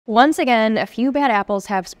Once again, a few bad apples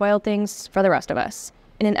have spoiled things for the rest of us.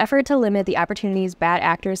 In an effort to limit the opportunities bad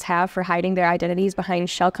actors have for hiding their identities behind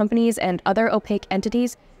shell companies and other opaque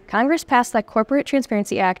entities, Congress passed the Corporate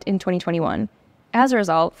Transparency Act in 2021. As a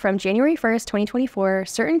result, from January 1st, 2024,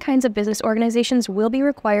 certain kinds of business organizations will be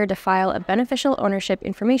required to file a beneficial ownership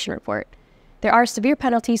information report. There are severe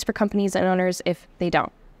penalties for companies and owners if they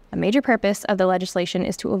don't. A major purpose of the legislation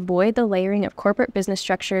is to avoid the layering of corporate business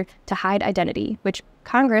structure to hide identity, which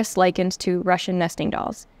Congress likened to Russian nesting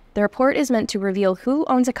dolls. The report is meant to reveal who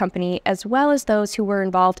owns a company as well as those who were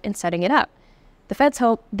involved in setting it up. The feds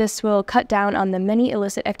hope this will cut down on the many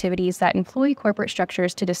illicit activities that employ corporate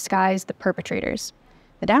structures to disguise the perpetrators.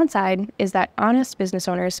 The downside is that honest business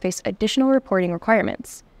owners face additional reporting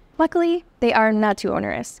requirements. Luckily, they are not too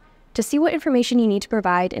onerous. To see what information you need to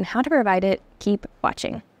provide and how to provide it, keep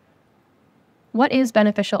watching. What is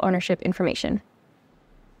beneficial ownership information?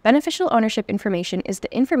 Beneficial ownership information is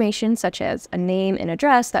the information such as a name and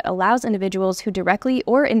address that allows individuals who directly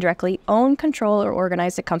or indirectly own, control, or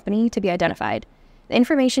organize a company to be identified. The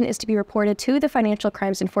information is to be reported to the Financial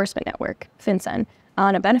Crimes Enforcement Network, FinCEN,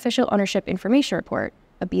 on a Beneficial Ownership Information Report,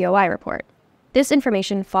 a BOI report. This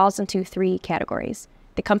information falls into three categories: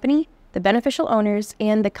 the company, the beneficial owners,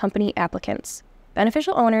 and the company applicants.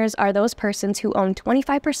 Beneficial owners are those persons who own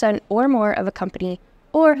 25% or more of a company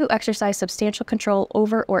or who exercise substantial control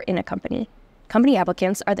over or in a company. Company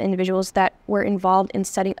applicants are the individuals that were involved in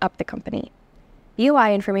setting up the company.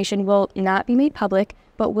 BOI information will not be made public,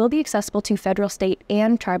 but will be accessible to federal, state,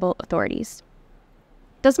 and tribal authorities.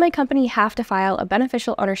 Does my company have to file a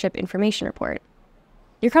beneficial ownership information report?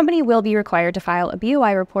 Your company will be required to file a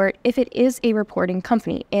BOI report if it is a reporting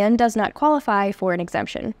company and does not qualify for an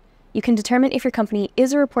exemption. You can determine if your company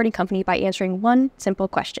is a reporting company by answering one simple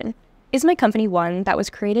question. Is my company one that was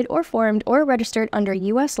created or formed or registered under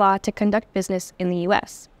U.S. law to conduct business in the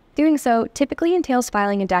U.S.? Doing so typically entails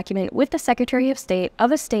filing a document with the Secretary of State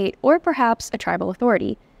of a state or perhaps a tribal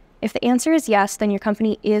authority. If the answer is yes, then your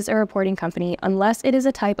company is a reporting company unless it is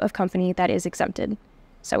a type of company that is exempted.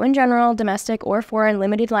 So in general, domestic or foreign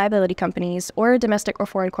limited liability companies or domestic or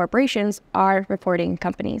foreign corporations are reporting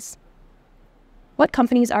companies. What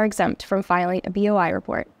companies are exempt from filing a BOI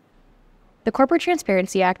report? The Corporate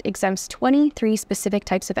Transparency Act exempts 23 specific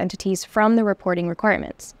types of entities from the reporting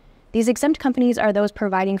requirements. These exempt companies are those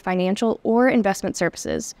providing financial or investment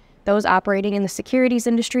services, those operating in the securities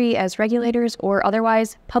industry as regulators or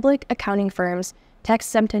otherwise, public accounting firms,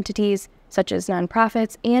 tax-exempt entities such as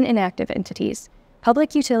nonprofits and inactive entities.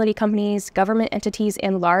 Public utility companies, government entities,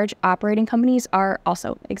 and large operating companies are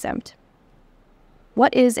also exempt.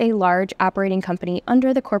 What is a large operating company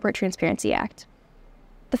under the Corporate Transparency Act?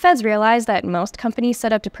 The feds realize that most companies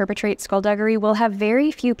set up to perpetrate skullduggery will have very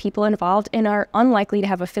few people involved and are unlikely to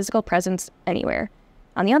have a physical presence anywhere.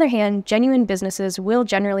 On the other hand, genuine businesses will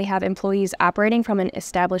generally have employees operating from an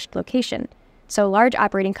established location, so large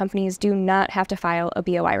operating companies do not have to file a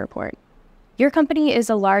BOI report. Your company is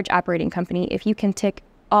a large operating company if you can tick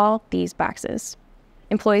all these boxes.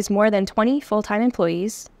 Employs more than 20 full-time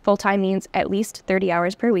employees. Full-time means at least 30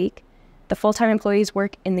 hours per week. The full-time employees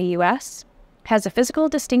work in the U.S., has a physical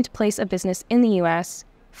distinct place of business in the U.S.,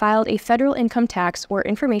 filed a federal income tax or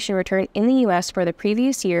information return in the U.S. for the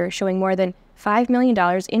previous year showing more than $5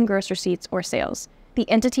 million in gross receipts or sales. The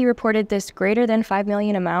entity reported this greater than $5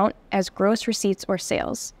 million amount as gross receipts or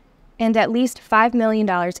sales. And at least $5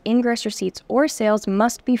 million in gross receipts or sales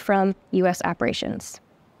must be from U.S. operations.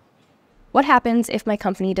 What happens if my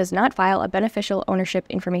company does not file a beneficial ownership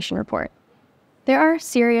information report? There are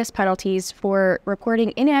serious penalties for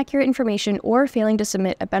reporting inaccurate information or failing to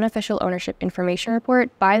submit a beneficial ownership information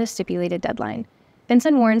report by the stipulated deadline.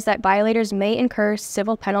 FinCEN warns that violators may incur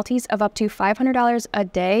civil penalties of up to $500 a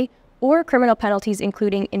day or criminal penalties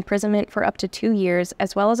including imprisonment for up to 2 years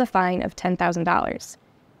as well as a fine of $10,000.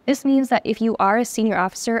 This means that if you are a senior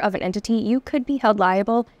officer of an entity, you could be held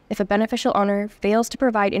liable if a beneficial owner fails to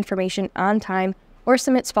provide information on time or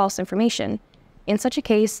submits false information. In such a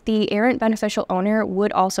case, the errant beneficial owner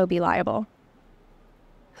would also be liable.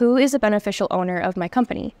 Who is a beneficial owner of my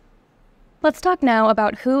company? Let's talk now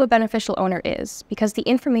about who a beneficial owner is, because the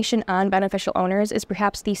information on beneficial owners is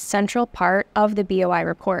perhaps the central part of the BOI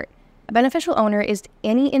report. A beneficial owner is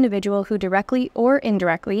any individual who directly or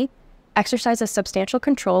indirectly exercises substantial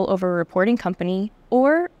control over a reporting company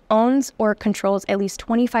or owns or controls at least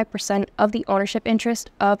 25% of the ownership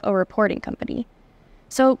interest of a reporting company.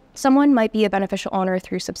 So someone might be a beneficial owner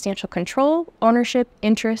through substantial control, ownership,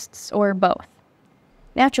 interests, or both.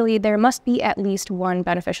 Naturally, there must be at least one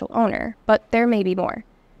beneficial owner, but there may be more.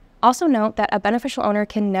 Also note that a beneficial owner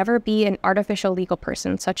can never be an artificial legal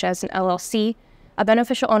person, such as an LLC, A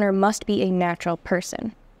beneficial owner must be a natural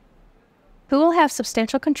person. Who will have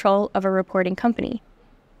substantial control of a reporting company?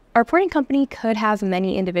 A reporting company could have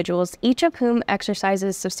many individuals, each of whom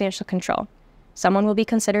exercises substantial control. Someone will be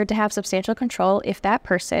considered to have substantial control if that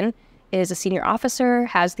person is a senior officer,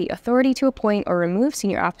 has the authority to appoint or remove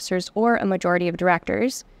senior officers or a majority of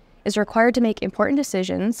directors, is required to make important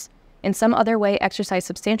decisions, in some other way exercise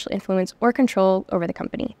substantial influence or control over the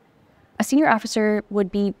company. A senior officer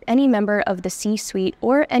would be any member of the C-suite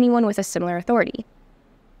or anyone with a similar authority.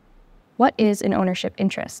 What is an ownership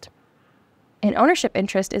interest? An ownership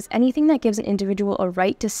interest is anything that gives an individual a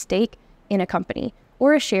right to stake in a company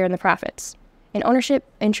or a share in the profits. An ownership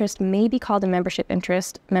interest may be called a membership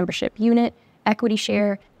interest, membership unit, equity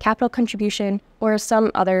share, capital contribution, or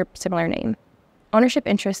some other similar name. Ownership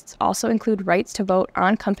interests also include rights to vote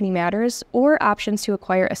on company matters or options to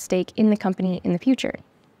acquire a stake in the company in the future.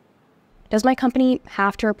 Does my company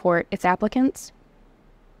have to report its applicants?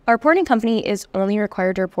 A reporting company is only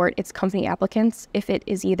required to report its company applicants if it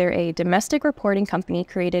is either a domestic reporting company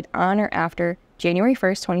created on or after January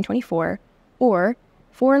 1st, 2024, or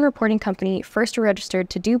foreign reporting company first registered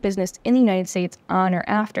to do business in the United States on or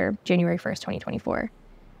after January 1st, 2024.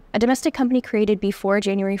 A domestic company created before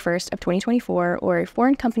January 1st of 2024 or a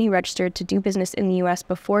foreign company registered to do business in the U.S.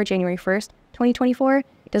 before January 1st, 2024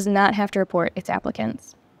 does not have to report its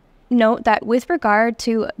applicants. Note that with regard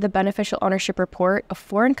to the beneficial ownership report, a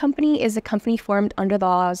foreign company is a company formed under the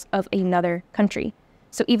laws of another country.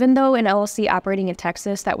 So even though an LLC operating in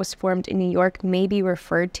Texas that was formed in New York may be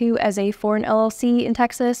referred to as a foreign LLC in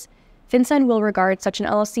Texas, FinCEN will regard such an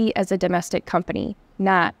LLC as a domestic company,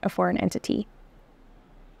 not a foreign entity.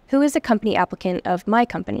 Who is a company applicant of my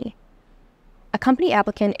company? A company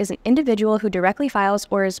applicant is an individual who directly files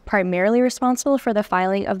or is primarily responsible for the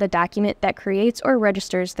filing of the document that creates or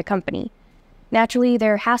registers the company. Naturally,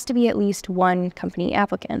 there has to be at least one company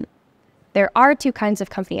applicant. There are two kinds of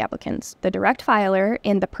company applicants, the direct filer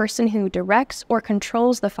and the person who directs or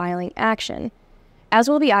controls the filing action. As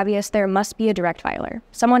will be obvious, there must be a direct filer.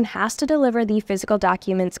 Someone has to deliver the physical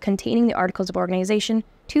documents containing the articles of organization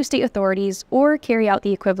to state authorities or carry out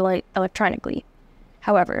the equivalent electronically.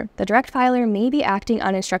 However, the direct filer may be acting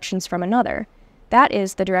on instructions from another. That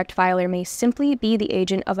is, the direct filer may simply be the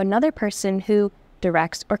agent of another person who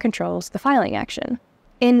directs or controls the filing action.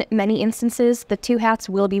 In many instances, the two hats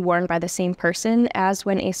will be worn by the same person, as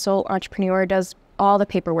when a sole entrepreneur does all the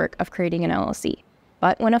paperwork of creating an LLC.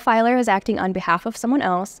 But when a filer is acting on behalf of someone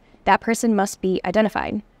else, that person must be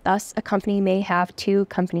identified. Thus, a company may have two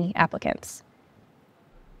company applicants.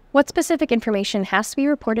 What specific information has to be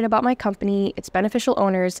reported about my company, its beneficial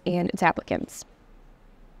owners, and its applicants?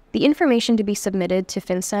 The information to be submitted to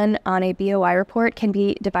FinCEN on a BOI report can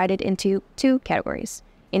be divided into two categories: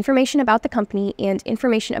 information about the company and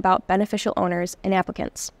information about beneficial owners and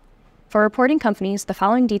applicants. For reporting companies, the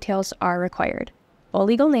following details are required: full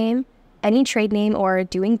legal name, any trade name or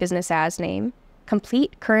doing business as name,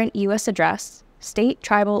 complete current U.S. address, state,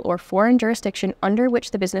 tribal, or foreign jurisdiction under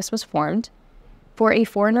which the business was formed. For a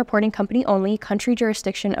foreign reporting company only, country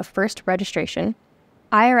jurisdiction of first registration,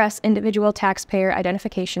 IRS individual taxpayer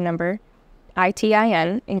identification number,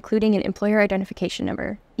 ITIN, including an employer identification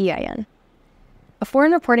number, EIN. A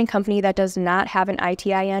foreign reporting company that does not have an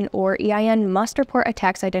ITIN or EIN must report a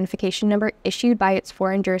tax identification number issued by its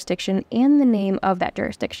foreign jurisdiction and the name of that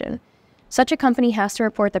jurisdiction. Such a company has to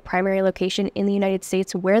report the primary location in the United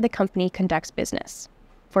States where the company conducts business.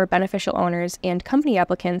 For beneficial owners and company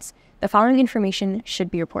applicants, the following information should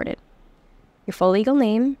be reported: your full legal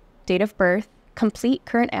name, date of birth, complete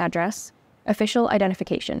current address, official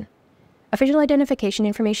identification. Official identification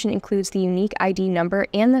information includes the unique ID number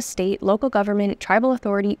and the state, local government, tribal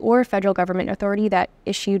authority, or federal government authority that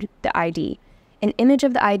issued the ID. An image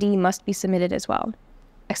of the ID must be submitted as well.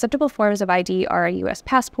 Acceptable forms of ID are a U.S.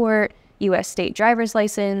 passport, U.S. state driver's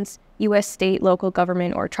license, U.S. state, local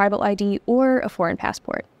government, or tribal ID, or a foreign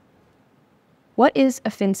passport. What is a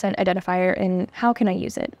FinCEN identifier and how can I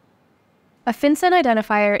use it? A FinCEN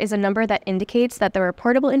identifier is a number that indicates that the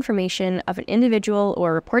reportable information of an individual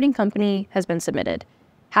or reporting company has been submitted.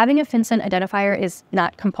 Having a FinCEN identifier is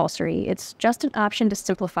not compulsory, it's just an option to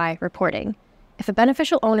simplify reporting. If a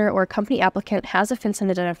beneficial owner or company applicant has a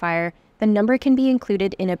FinCEN identifier, the number can be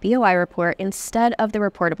included in a BOI report instead of the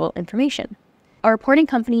reportable information. A reporting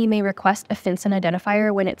company may request a FinCEN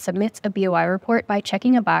identifier when it submits a BOI report by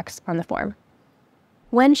checking a box on the form.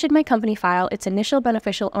 When should my company file its initial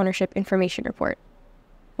beneficial ownership information report?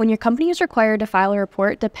 When your company is required to file a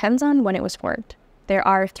report depends on when it was formed. There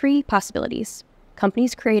are three possibilities.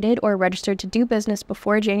 Companies created or registered to do business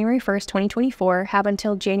before January 1st, 2024 have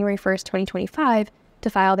until January 1st, 2025 to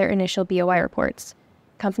file their initial BOI reports.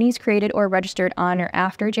 Companies created or registered on or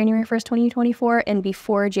after January 1st, 2024 and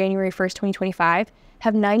before January 1st, 2025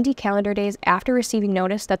 have 90 calendar days after receiving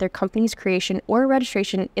notice that their company's creation or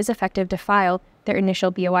registration is effective to file their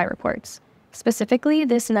initial BOI reports. Specifically,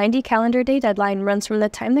 this 90 calendar day deadline runs from the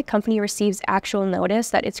time the company receives actual notice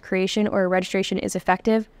that its creation or registration is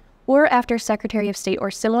effective, or after Secretary of State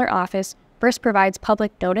or similar office first provides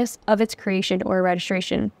public notice of its creation or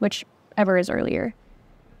registration, whichever is earlier.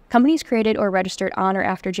 Companies created or registered on or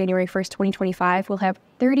after January 1st, 2025 will have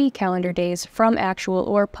 30 calendar days from actual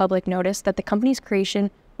or public notice that the company's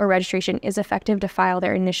creation or registration is effective to file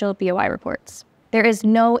their initial BOI reports. There is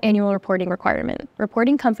no annual reporting requirement.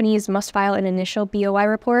 Reporting companies must file an initial BOI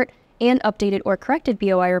report and updated or corrected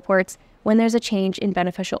BOI reports when there's a change in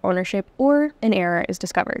beneficial ownership or an error is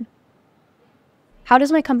discovered. How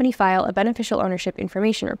does my company file a beneficial ownership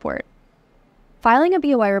information report? Filing a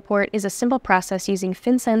BOI report is a simple process using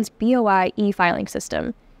FinCEN's BOI e-filing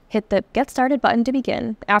system. Hit the Get Started button to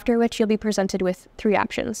begin, after which you'll be presented with 3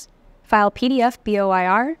 options: File PDF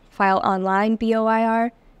BOIR, File Online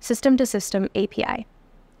BOIR, System-to-System API.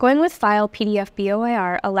 Going with File PDF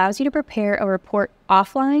BOIR allows you to prepare a report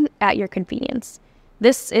offline at your convenience.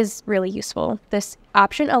 This is really useful. This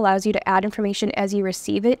option allows you to add information as you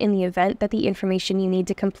receive it in the event that the information you need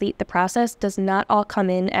to complete the process does not all come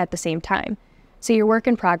in at the same time, so your work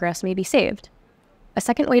in progress may be saved. A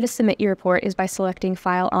second way to submit your report is by selecting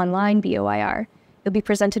File Online BOIR. You'll be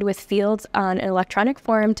presented with fields on an electronic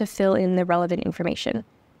form to fill in the relevant information.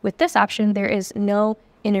 With this option, there is no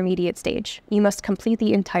intermediate stage. You must complete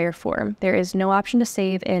the entire form. There is no option to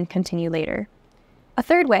save and continue later. A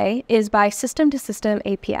third way is by System-to-System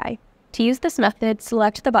API. To use this method,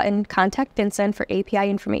 select the button Contact FinCEN for API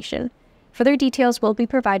information. Further details will be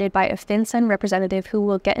provided by a FinCEN representative who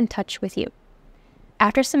will get in touch with you.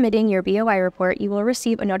 After submitting your BOI report, you will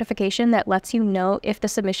receive a notification that lets you know if the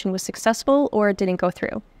submission was successful or didn't go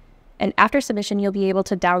through. And after submission, you'll be able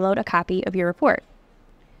to download a copy of your report.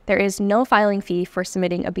 There is no filing fee for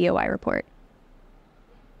submitting a BOI report.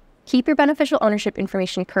 Keep your beneficial ownership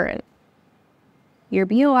information current. Your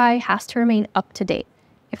BOI has to remain up to date.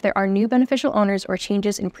 If there are new beneficial owners or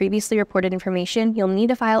changes in previously reported information, you'll need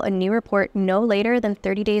to file a new report no later than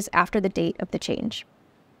 30 days after the date of the change.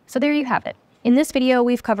 So there you have it. In this video,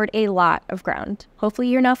 we've covered a lot of ground. Hopefully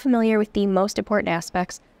you're now familiar with the most important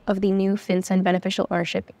aspects of the new FinCEN Beneficial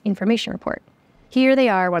Ownership Information Report. Here they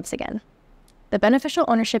are once again. The Beneficial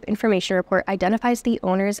Ownership Information Report identifies the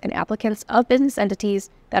owners and applicants of business entities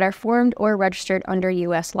that are formed or registered under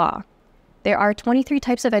U.S. law. There are 23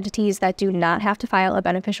 types of entities that do not have to file a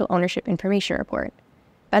Beneficial Ownership Information Report.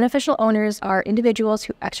 Beneficial owners are individuals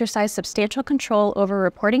who exercise substantial control over a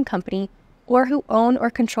reporting company or who own or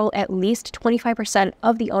control at least 25%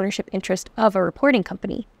 of the ownership interest of a reporting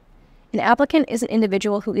company. An applicant is an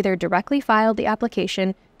individual who either directly filed the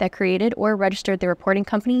application that created or registered the reporting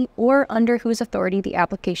company or under whose authority the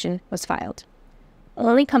application was filed.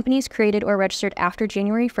 Only companies created or registered after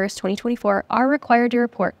January 1st, 2024 are required to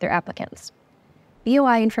report their applicants.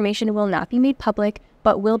 BOI information will not be made public,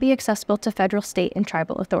 but will be accessible to federal, state, and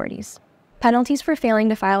tribal authorities. Penalties for failing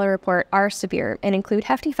to file a report are severe and include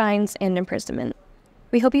hefty fines and imprisonment.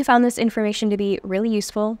 We hope you found this information to be really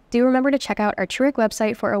useful. Do remember to check out our TRUIC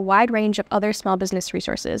website for a wide range of other small business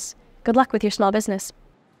resources. Good luck with your small business.